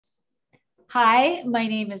Hi, my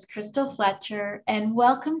name is Crystal Fletcher, and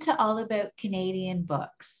welcome to All About Canadian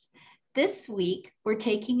Books. This week, we're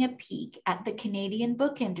taking a peek at the Canadian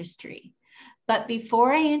book industry. But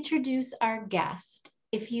before I introduce our guest,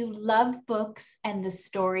 if you love books and the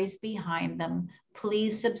stories behind them,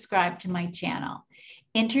 please subscribe to my channel.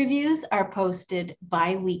 Interviews are posted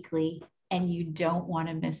bi-weekly, and you don't want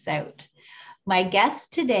to miss out. My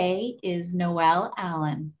guest today is Noelle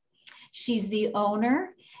Allen. She's the owner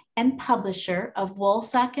and publisher of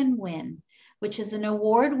Wolsak Wynn, which is an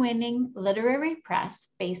award-winning literary press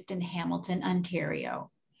based in Hamilton,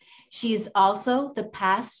 Ontario. She is also the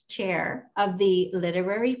past chair of the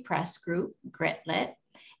literary press group, Gritlit,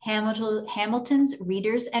 Hamilton's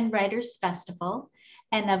Readers and Writers Festival,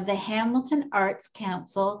 and of the Hamilton Arts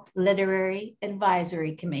Council Literary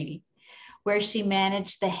Advisory Committee, where she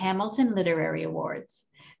managed the Hamilton Literary Awards.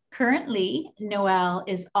 Currently, Noelle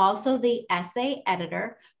is also the essay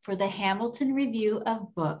editor for the Hamilton Review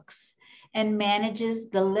of Books and manages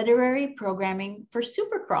the literary programming for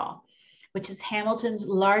Supercrawl, which is Hamilton's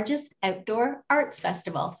largest outdoor arts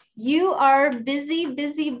festival. You are busy,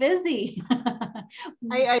 busy, busy.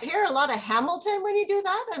 I hear a lot of Hamilton when you do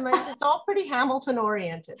that, and it's all pretty Hamilton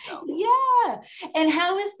oriented though. Yeah. And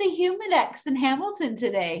how is the Humidex in Hamilton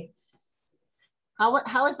today?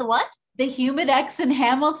 How is the what? The Humidex in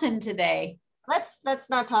Hamilton today. Let's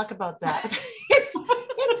not talk about that.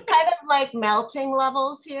 It's kind of like melting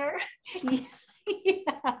levels here.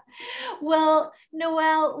 Yeah. Well,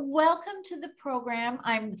 Noelle, welcome to the program.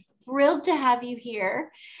 I'm thrilled to have you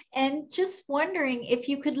here. And just wondering if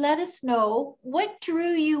you could let us know what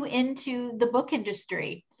drew you into the book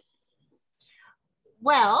industry.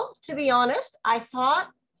 Well, to be honest, I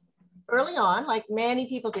thought early on, like many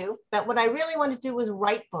people do, that what I really wanted to do was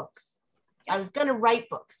write books. I was going to write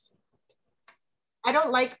books. I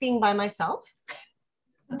don't like being by myself.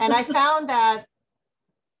 And I found that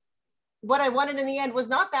what I wanted in the end was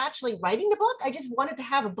not actually writing the book. I just wanted to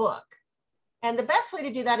have a book. And the best way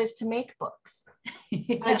to do that is to make books.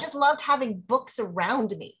 Yeah. I just loved having books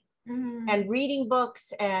around me and reading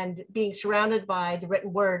books and being surrounded by the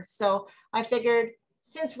written word. So I figured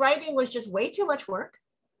since writing was just way too much work,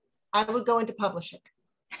 I would go into publishing.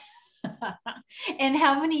 And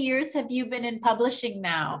how many years have you been in publishing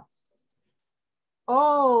now?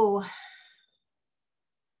 Oh,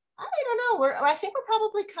 I don't know. I think we're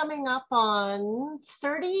probably coming up on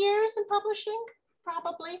 30 years in publishing,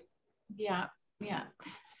 probably. Yeah.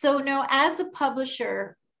 So now, as a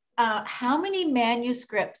publisher, how many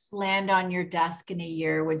manuscripts land on your desk in a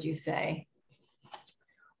year, would you say?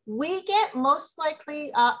 We get most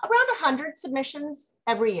likely around 100 submissions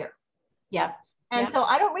every year. Yeah. And so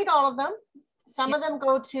I don't read all of them. Some of them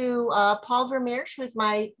go to Paul Vermeer, who is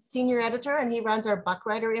my senior editor, and he runs our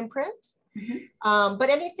Buckwriter imprint. But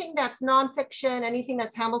anything that's nonfiction, anything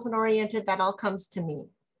that's Hamilton oriented, that all comes to me.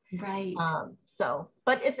 Right.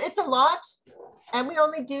 But it's a lot, and we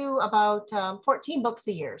only do about 14 books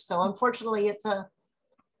a year. So unfortunately, it's a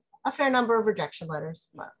fair number of rejection letters.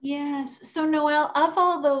 But. Yes. So Noelle, of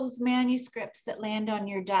all those manuscripts that land on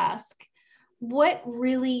your desk, what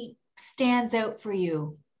really stands out for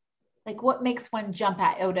you? Like what makes one jump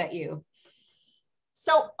out at you?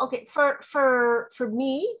 So, okay, for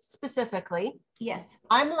me specifically, yes,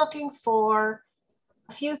 I'm looking for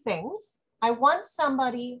a few things. I want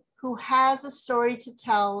somebody who has a story to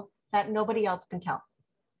tell that nobody else can tell.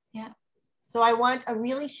 Yeah. So I want a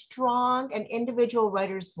really strong and individual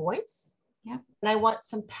writer's voice. Yeah. And I want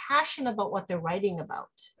some passion about what they're writing about.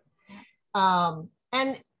 Yeah.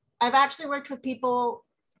 And I've actually worked with people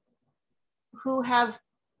who have,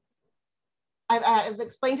 I've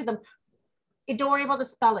explained to them, don't worry about the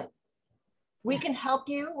spelling. We can help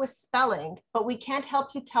you with spelling, but we can't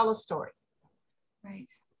help you tell a story. Right.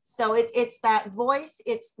 So it's that voice,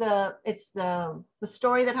 it's the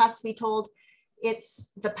story that has to be told.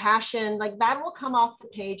 It's the passion, like that will come off the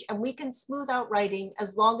page, and we can smooth out writing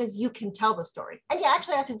as long as you can tell the story. And you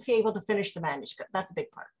actually have to be able to finish the manuscript. That's a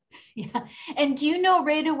big part. Yeah. And do you know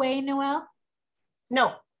right away, Noelle?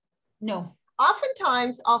 No.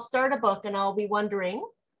 Oftentimes I'll start a book and I'll be wondering,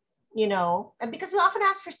 and because we often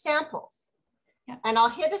ask for samples. Yeah. And I'll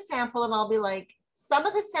hit a sample and I'll be like, some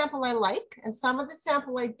of the sample I like and some of the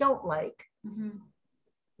sample I don't like.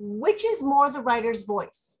 Which is more the writer's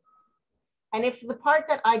voice? And if the part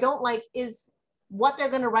that I don't like is what they're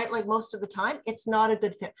going to write like most of the time, it's not a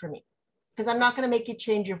good fit for me, because I'm not going to make you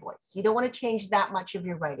change your voice. You don't want to change that much of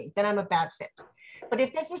your writing. Then I'm a bad fit. But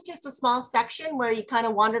if this is just a small section where you kind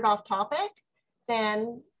of wandered off topic,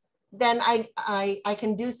 then I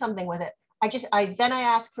can do something with it. I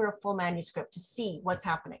ask for a full manuscript to see what's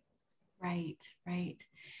happening. Right.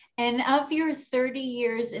 And of your 30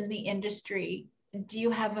 years in the industry, do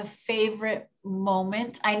you have a favorite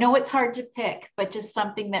moment? I know it's hard to pick, but just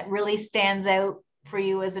something that really stands out for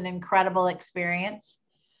you as an incredible experience.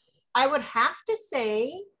 I would have to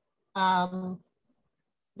say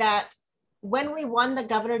that when we won the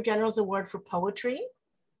Governor General's Award for Poetry,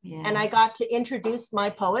 Yeah. and I got to introduce my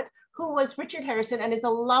poet, who was Richard Harrison, and is a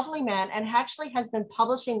lovely man and actually has been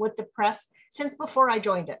publishing with the press since before I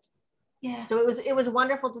joined it. Yeah. So it was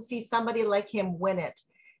wonderful to see somebody like him win it.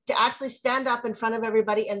 To actually stand up in front of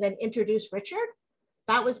everybody and then introduce Richard,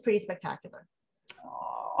 that was pretty spectacular.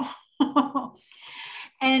 Oh.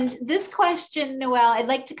 And this question, Noelle, I'd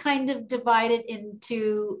like to kind of divide it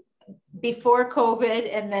into before COVID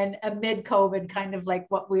and then amid COVID, kind of like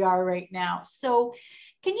what we are right now. So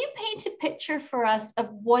can you paint a picture for us of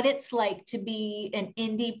what it's like to be an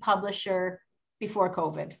indie publisher before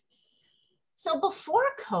COVID? So before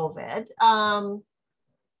COVID,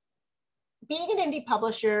 being an indie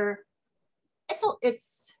publisher,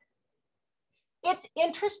 it's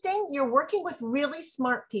interesting. You're working with really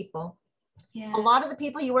smart people. Yeah. A lot of the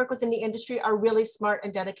people you work with in the industry are really smart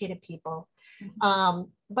and dedicated people. Mm-hmm.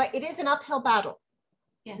 But it is an uphill battle.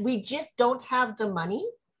 Yes. We just don't have the money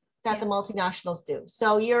that the multinationals do.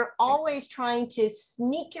 So you're always trying to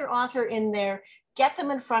sneak your author in there, get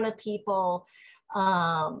them in front of people,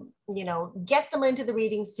 you know, get them into the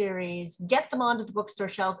reading series, get them onto the bookstore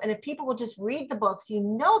shelves. And if people will just read the books, you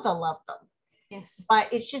know they'll love them. Yes. But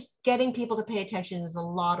it's just getting people to pay attention is a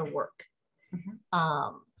lot of work.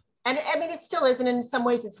 Mm-hmm. And I mean, it still is. And in some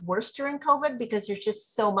ways it's worse during COVID because there's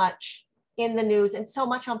just so much in the news and so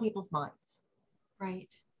much on people's minds.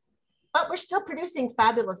 Right. But we're still producing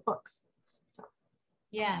fabulous books. So.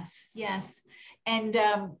 Yes, yes. And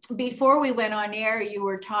before we went on air, you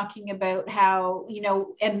were talking about how, you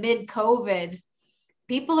know, amid COVID,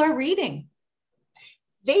 people are reading.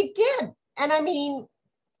 They did. And I mean,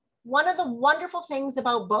 one of the wonderful things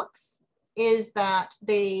about books is that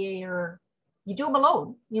you do them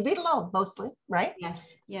alone. You read alone mostly, right?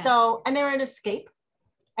 Yes. Yes. So, and they're an escape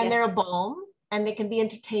and Yes. they're a balm and they can be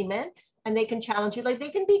entertainment and they can challenge you. Like they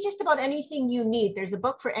can be just about anything you need. There's a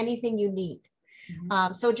book for anything you need.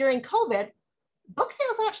 Mm-hmm. So during COVID, book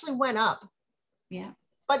sales actually went up. Yeah.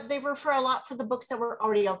 But they were for the books that were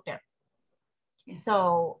already out there. Yeah.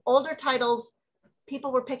 So older titles,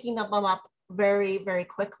 people were picking them up very, very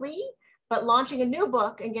quickly, but launching a new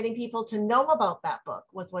book and getting people to know about that book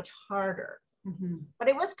was much harder. Mm-hmm. But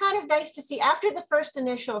it was kind of nice to see after the first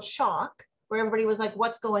initial shock where everybody was like,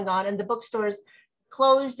 what's going on? And the bookstores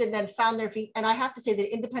closed and then found their feet. And I have to say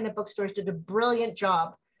that independent bookstores did a brilliant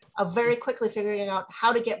job of very quickly figuring out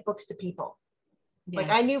how to get books to people. Yeah. Like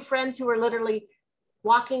I knew friends who were literally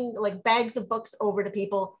walking like bags of books over to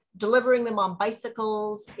people, delivering them on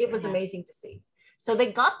bicycles. It was amazing to see. So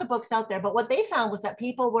they got the books out there, but what they found was that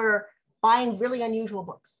people were buying really unusual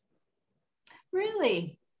books.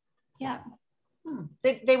 Really? Yeah.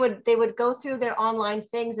 They would go through their online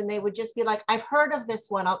things and they would just be like, I've heard of this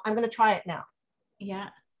one. I'm going to try it now. Yeah.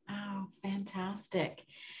 Oh, fantastic.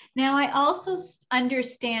 Now, I also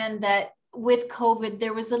understand that with COVID,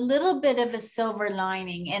 there was a little bit of a silver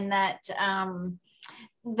lining in that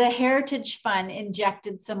the Heritage Fund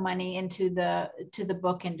injected some money into the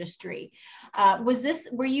book industry.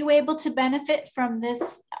 Were you able to benefit from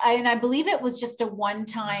this? And I believe it was just a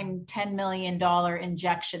one-time $10 million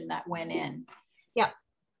injection that went in. Yeah.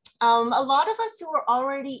 A lot of us who were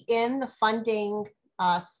already in the funding,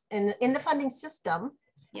 in the funding system,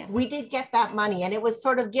 yes, we did get that money, and it was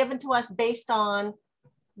sort of given to us based on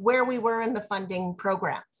where we were in the funding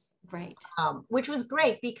programs. Right. Which was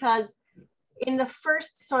great because in the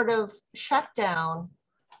first sort of shutdown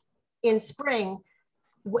in spring,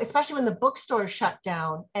 especially when the bookstores shut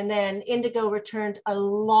down, and then Indigo returned a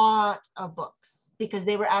lot of books because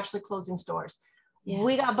they were actually closing stores. Yeah.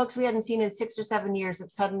 We got books we hadn't seen in 6 or 7 years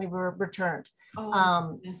that suddenly were returned.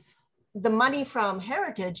 Oh, yes. The money from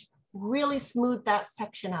Heritage really smoothed that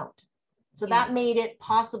section out. So that made it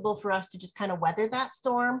possible for us to just kind of weather that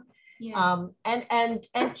storm,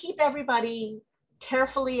 and keep everybody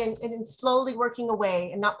carefully and slowly working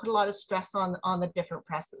away and not put a lot of stress on the different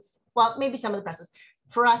presses. Well, maybe some of the presses.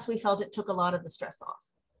 For us, we felt it took a lot of the stress off.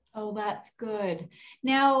 Oh, that's good.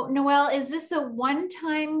 Now, Noelle, is this a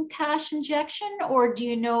one-time cash injection, or do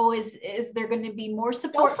you know, is there going to be more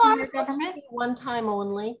support from your government? One time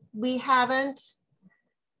only. We haven't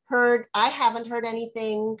heard, I haven't heard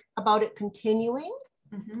anything about it continuing.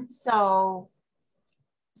 Mm-hmm. So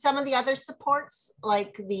some of the other supports,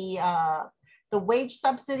 like the wage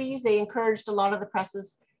subsidies, they encouraged a lot of the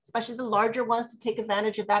presses, especially the larger ones, to take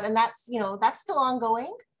advantage of that. And that's, that's still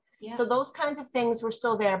ongoing. Yeah. So those kinds of things were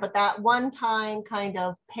still there, but that one-time kind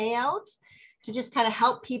of payout to just kind of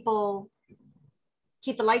help people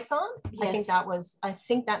keep the lights on, Yes. I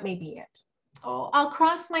think that may be it. Oh, I'll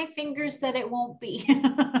cross my fingers that it won't be.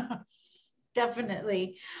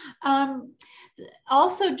 Definitely.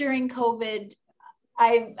 Also during COVID,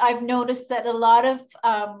 I've noticed that a lot of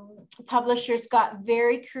publishers got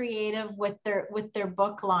very creative with their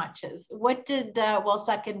book launches. What did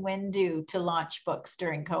Wolsak Wynn do to launch books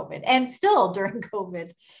during COVID and still during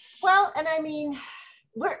COVID? Well, and I mean,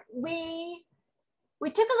 we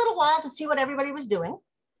took a little while to see what everybody was doing.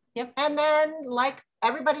 Yep. And then, like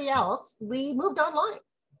everybody else, we moved online.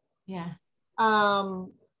 Yeah.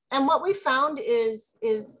 And what we found is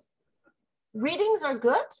readings are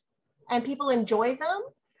good and people enjoy them.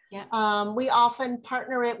 Yeah. We often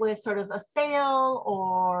partner it with sort of a sale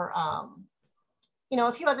or, a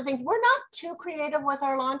few other things. We're not too creative with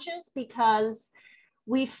our launches because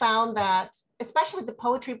we found that, especially with the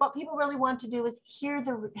poetry, what people really want to do is hear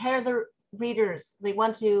the readers. They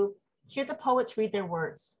want to hear the poets read their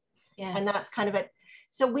words. Yes. And that's kind of it.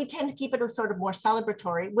 So we tend to keep it a sort of more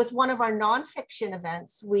celebratory. With one of our nonfiction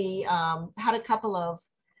events, we had a couple of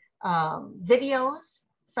videos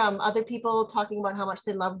from other people talking about how much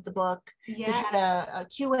they loved the book. Yeah. We had a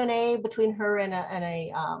Q&A between her and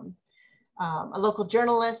a local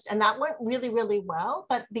journalist, and that went really, really well.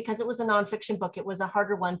 But because it was a nonfiction book, it was a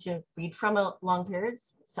harder one to read from long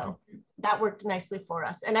periods. So that worked nicely for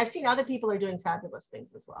us. And I've seen other people are doing fabulous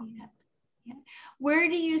things as well. Yeah. Yeah. Where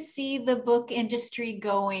do you see the book industry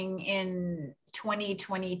going in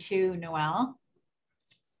 2022, Noelle?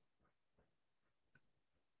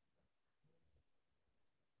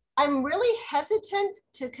 I'm really hesitant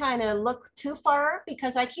to kind of look too far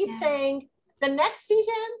because I keep saying the next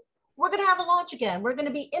season, we're going to have a launch again. We're going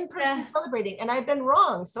to be in person celebrating. And I've been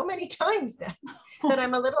wrong so many times that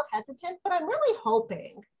I'm a little hesitant, but I'm really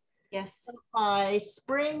hoping by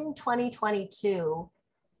spring 2022,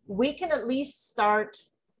 we can at least start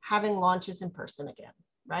having launches in person again,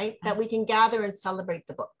 right? That we can gather and celebrate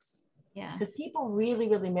the books. Yeah. Because people really,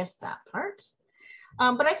 really miss that part.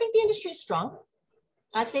 But I think the industry is strong.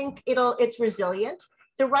 I think it's resilient.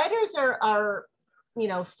 The writers are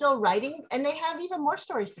still writing, and they have even more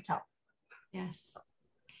stories to tell. Yes.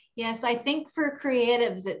 Yes, I think for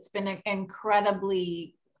creatives, it's been an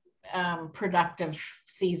incredibly productive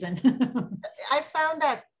season. I found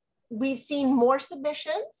that we've seen more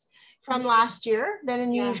submissions from last year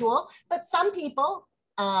than usual, but some people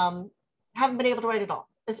haven't been able to write at all,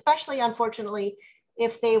 especially, unfortunately,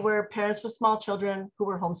 if they were parents with small children who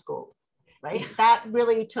were homeschooled, right? That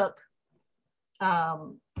really took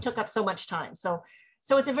up so much time. So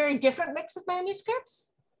it's a very different mix of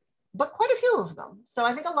manuscripts, but quite a few of them. So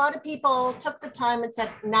I think a lot of people took the time and said,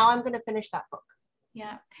 now I'm going to finish that book.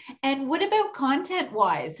 Yeah. And what about content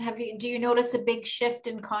wise? Do you notice a big shift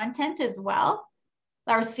in content as well?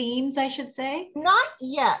 Or themes, I should say? Not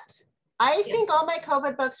yet. I think all my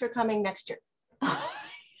COVID books are coming next year.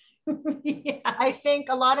 I think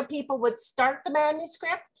a lot of people would start the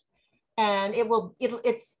manuscript and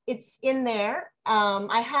it's in there.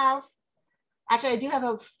 I do have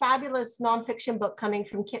a fabulous nonfiction book coming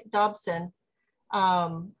from Kit Dobson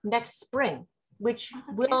next spring, which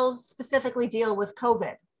will specifically deal with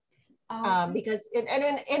COVID, because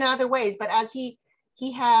in other ways, but as he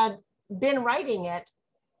had been writing it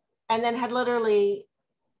and then had literally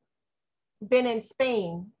been in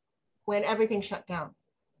Spain when everything shut down.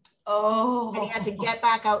 Oh. And he had to get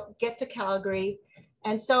back out, get to Calgary.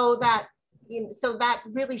 And so that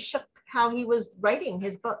really shook how he was writing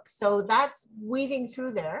his book. So that's weaving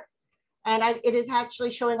through there. And it is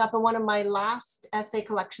actually showing up in one of my last essay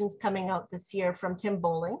collections coming out this year from Tim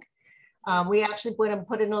Bowling. We actually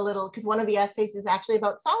put in a little, because one of the essays is actually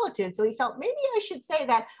about solitude. So he felt maybe I should say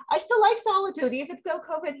that I still like solitude, even though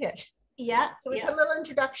COVID hit. Yeah. So we put a little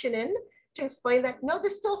introduction in to explain that, no,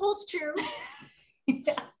 this still holds true.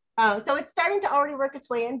 So it's starting to already work its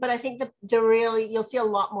way in, but I think that you'll see a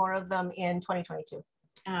lot more of them in 2022.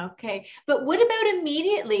 Okay. But what about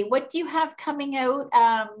immediately? What do you have coming out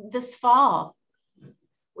this fall?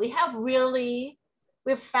 We have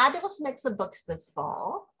fabulous mix of books this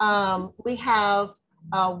fall. We have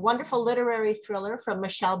a wonderful literary thriller from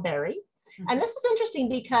Michelle Berry. And this is interesting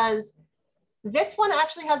because this one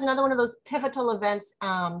actually has another one of those pivotal events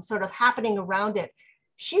sort of happening around it.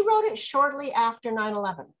 She wrote it shortly after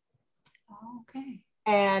 9/11. Oh, okay.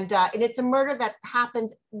 And it's a murder that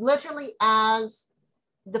happens literally as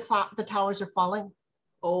the towers are falling.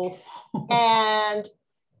 Oh. And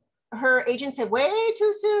her agent said, way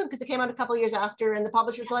too soon, because it came out a couple of years after, and the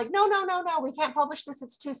publishers were like, no, we can't publish this.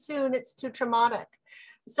 It's too soon. It's too traumatic.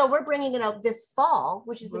 So we're bringing it out this fall,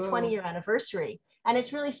 which is the 20-year anniversary. And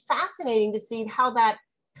it's really fascinating to see how that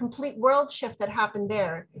complete world shift that happened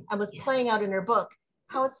there and was playing out in her book,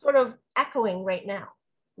 how it's sort of echoing right now.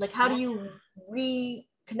 Like, how do you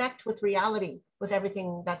reconnect with reality, with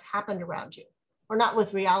everything that's happened around you? Or not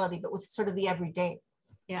with reality, but with sort of the everyday.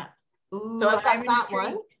 Yeah. Ooh, so I've got that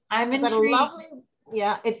one. I'm intrigued. Got a lovely,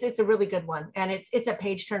 it's a really good one. And it's a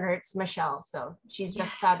page turner. It's Michelle. So she's a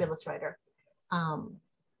fabulous writer. I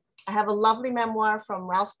have a lovely memoir from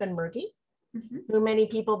Ralph Benmergui, who many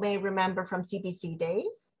people may remember from CBC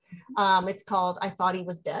days. It's called I Thought He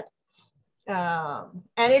Was Dead.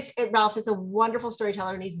 And Ralph is a wonderful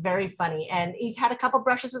storyteller, and he's very funny. And he's had a couple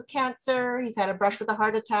brushes with cancer. He's had a brush with a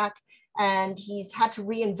heart attack, and he's had to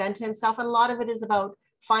reinvent himself. And a lot of it is about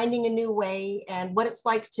finding a new way and what it's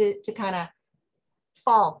like to kind of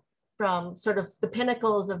fall from sort of the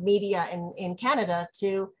pinnacles of media in Canada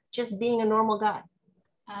to just being a normal guy.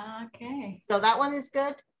 Okay. So that one is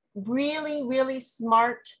good. Really, really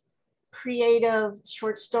smart, creative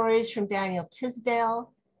short stories from Daniel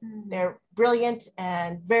Tisdale. They're brilliant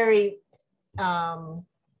and very,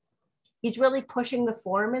 he's really pushing the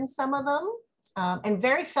form in some of them, and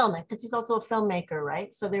very filmic, because he's also a filmmaker,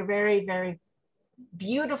 right? So they're very, very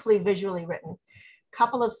beautifully visually written.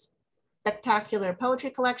 Couple of spectacular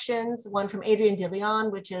poetry collections, one from Adrian de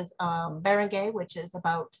Leon, which is Barangay, which is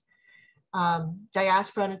about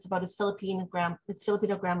diaspora, and it's about his Filipino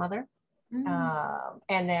grandmother.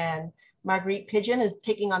 And then Marguerite Pigeon is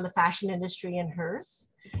taking on the fashion industry in hers.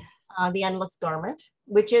 The Endless Garment,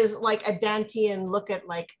 which is like a Dantean look at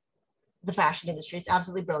like the fashion industry. It's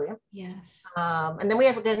absolutely brilliant. Yes. And then we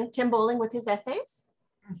have again Tim Bowling with his essays.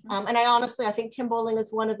 And I think Tim Bowling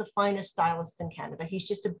is one of the finest stylists in Canada. He's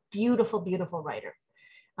just a beautiful, beautiful writer.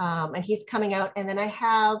 And he's coming out. And then I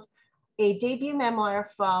have a debut memoir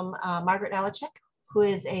from Margaret Nowacek, who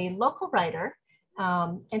is a local writer.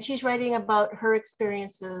 And she's writing about her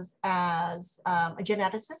experiences as a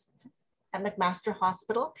geneticist at McMaster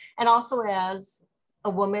Hospital, and also as a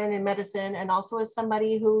woman in medicine, and also as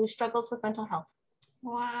somebody who struggles with mental health.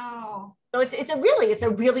 Wow. So it's a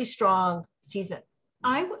really strong season.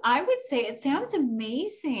 I would say it sounds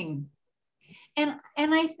amazing. And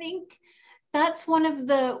I think that's one of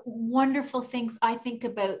the wonderful things I think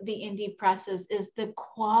about the indie presses is the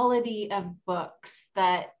quality of books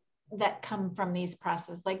that come from these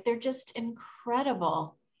presses. Like, they're just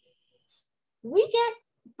incredible. We get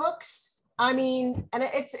books, I mean, and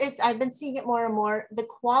I've been seeing it more and more. The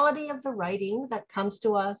quality of the writing that comes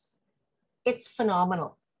to us, it's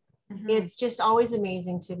phenomenal. It's just always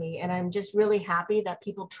amazing to me. And I'm just really happy that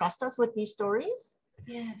people trust us with these stories.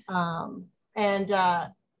 Yes. And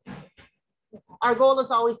our goal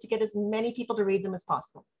is always to get as many people to read them as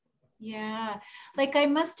possible. Yeah. Like, I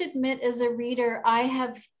must admit, as a reader, I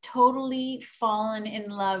have totally fallen in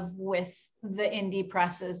love with the indie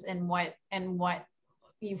presses and what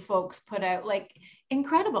you folks put out. Like,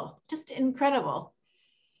 incredible, just incredible.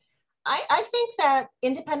 I think that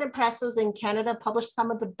independent presses in Canada publish some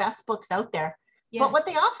of the best books out there, but what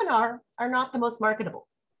they often are not the most marketable.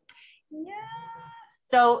 Yeah.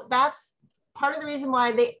 So that's part of the reason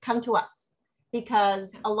why they come to us,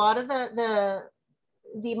 because a lot of the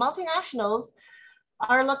multinationals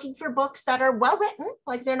are looking for books that are well written.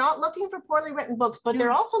 Like, they're not looking for poorly written books, but they're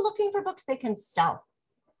also looking for books they can sell.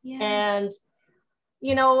 Yeah. And,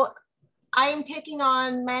 you know, I'm taking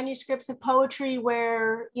on manuscripts of poetry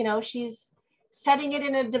where, you know, she's setting it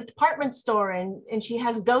in a department store and she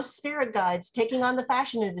has ghost spirit guides taking on the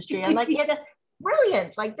fashion industry. I'm like, it's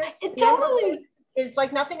brilliant. Like, this totally is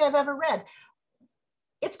like nothing I've ever read.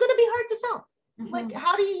 It's going to be hard to sell. Like,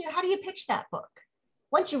 how do you pitch that book?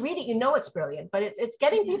 Once you read it, you know it's brilliant, but it's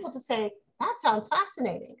getting people to say, that sounds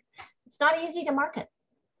fascinating. It's not easy to market.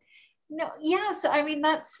 No, yeah. So, I mean,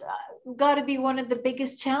 that's got to be one of the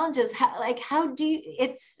biggest challenges. How do you,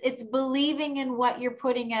 it's believing in what you're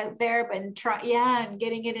putting out there, but and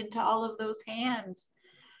getting it into all of those hands.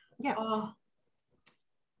 Yeah. Oh.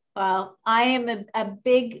 Well, I am a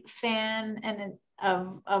big fan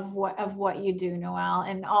of what you do, Noelle,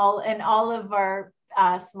 and all of our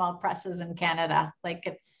small presses in Canada. Like,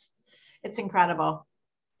 it's incredible,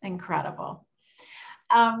 incredible.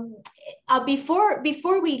 Before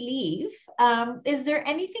we leave, is there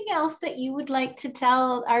anything else that you would like to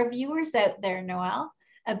tell our viewers out there, Noelle,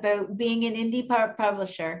 about being an indie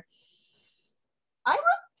publisher? I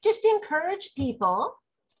would just encourage people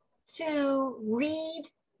to read,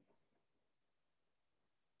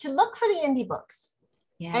 to look for the indie books.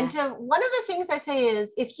 Yeah. And one of the things I say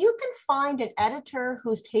is, if you can find an editor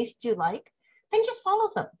whose taste you like, then just follow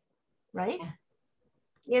them, right? Yeah.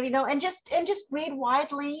 Yeah, and just read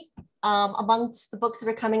widely amongst the books that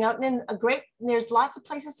are coming out. And there's lots of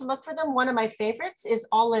places to look for them. One of my favorites is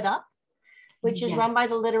All Lit Up, which is run by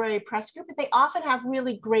the Literary Press Group. And they often have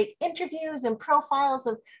really great interviews and profiles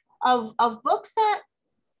of books that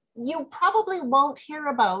you probably won't hear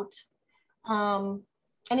about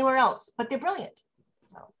anywhere else, but they're brilliant.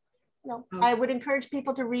 So, I would encourage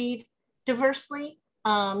people to read diversely,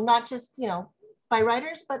 not just, by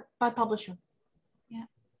writers, but by publisher. Yeah.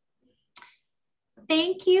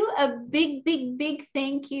 Thank you. A big, big, big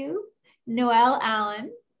thank you, Noelle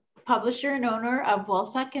Allen, publisher and owner of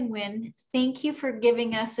Wolsak Wynn. Thank you for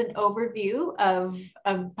giving us an overview of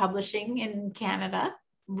publishing in Canada.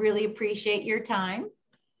 Really appreciate your time.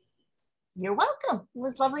 You're welcome. It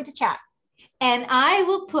was lovely to chat. And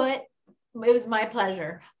it was my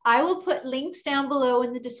pleasure. I will put links down below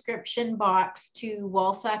in the description box to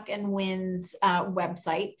Wolsak Wynn's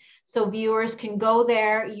website, so viewers can go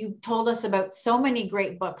there. You've told us about so many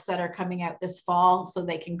great books that are coming out this fall, so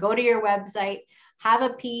they can go to your website, have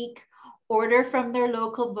a peek, order from their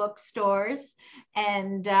local bookstores.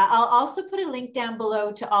 And I'll also put a link down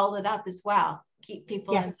below to All Lit Up as well. Keep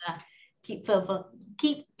people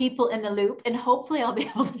keep people in the loop, and hopefully I'll be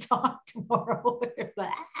able to talk tomorrow.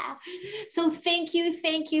 So thank you,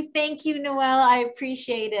 Noelle. I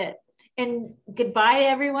appreciate it. And goodbye,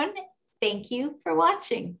 everyone. Thank you for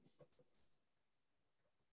watching.